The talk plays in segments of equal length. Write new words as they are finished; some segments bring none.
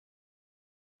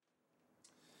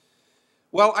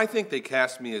Well, I think they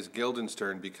cast me as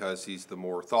Guildenstern because he's the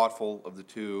more thoughtful of the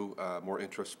two, more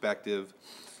introspective.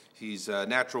 He's a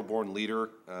natural-born leader,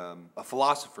 a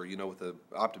philosopher, you know, with an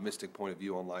optimistic point of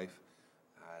view on life.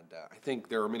 And I think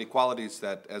there are many qualities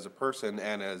that, as a person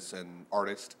and as an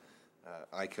artist,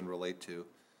 I can relate to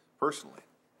personally.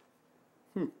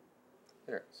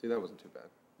 There, see, that wasn't too bad.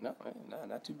 No,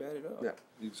 not too bad at all. Yeah,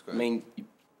 you just go I ahead. mean, you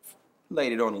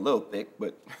laid it on a little thick,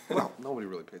 but... Well, nobody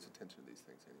really pays attention to these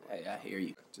things anyway. Hey, I hear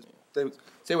you. Just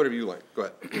say whatever you like. Go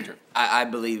ahead. Your turn. I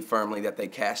believe firmly that they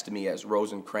cast me as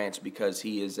Rosencrantz because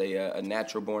he is a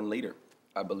natural-born leader.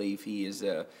 I believe he is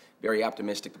very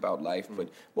optimistic about life, but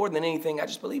more than anything, I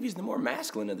just believe he's the more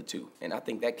masculine of the two, and I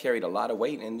think that carried a lot of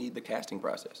weight in the casting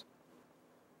process.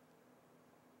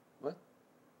 What?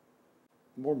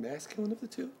 More masculine of the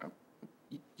two?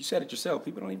 You said it yourself.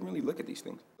 People don't even really look at these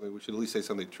things. I mean, we should at least say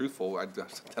something truthful. I don't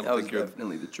That was think you're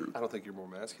definitely the truth. I don't think you're more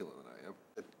masculine than I am.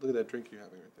 Look at that drink you're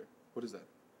having right there. What is that?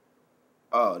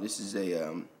 Oh, this is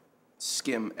a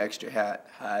skim extra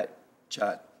hot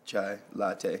chai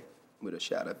latte with a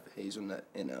shot of hazelnut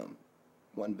and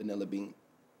 1 vanilla bean.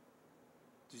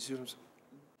 Do you see what I'm saying?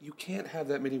 You can't have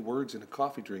that many words in a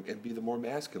coffee drink and be the more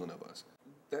masculine of us.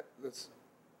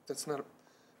 That's not.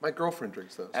 My girlfriend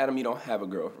drinks those. Adam, you don't have a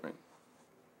girlfriend.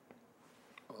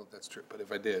 Well, that's true. But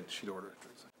if I did, she'd order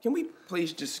drinks. Can we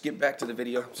please just skip back to the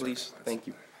video, please? Thank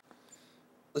you.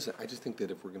 Listen, I just think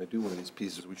that if we're going to do one of these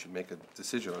pieces, we should make a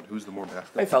decision on who's the more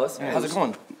masculine. Hey, fellas. How's it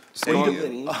going? What are you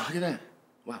doing? Oh, look at that.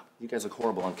 Wow, you guys look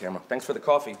horrible on camera. Thanks for the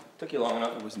coffee. Took you long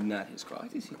enough. It was not his car. Why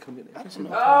does he come in?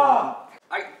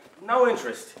 No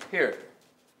interest. Here.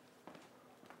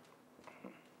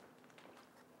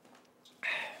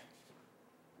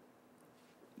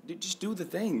 Dude, just do the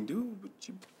thing, dude. What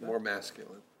you... More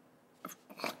masculine.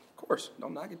 Of course.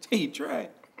 Don't knock it till you try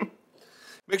it.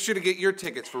 Make sure to get your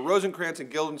tickets for Rosencrantz and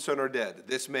Guildenstern Are Dead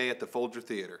this May at the Folger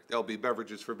Theater. There'll be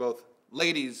beverages for both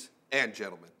ladies and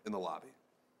gentlemen in the lobby.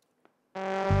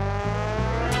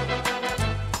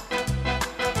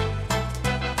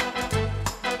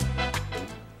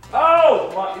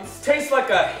 Oh, well, it tastes like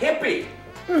a hippie.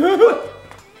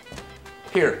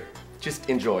 Here, just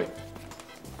enjoy.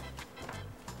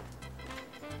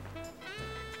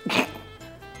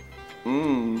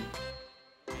 Mmm.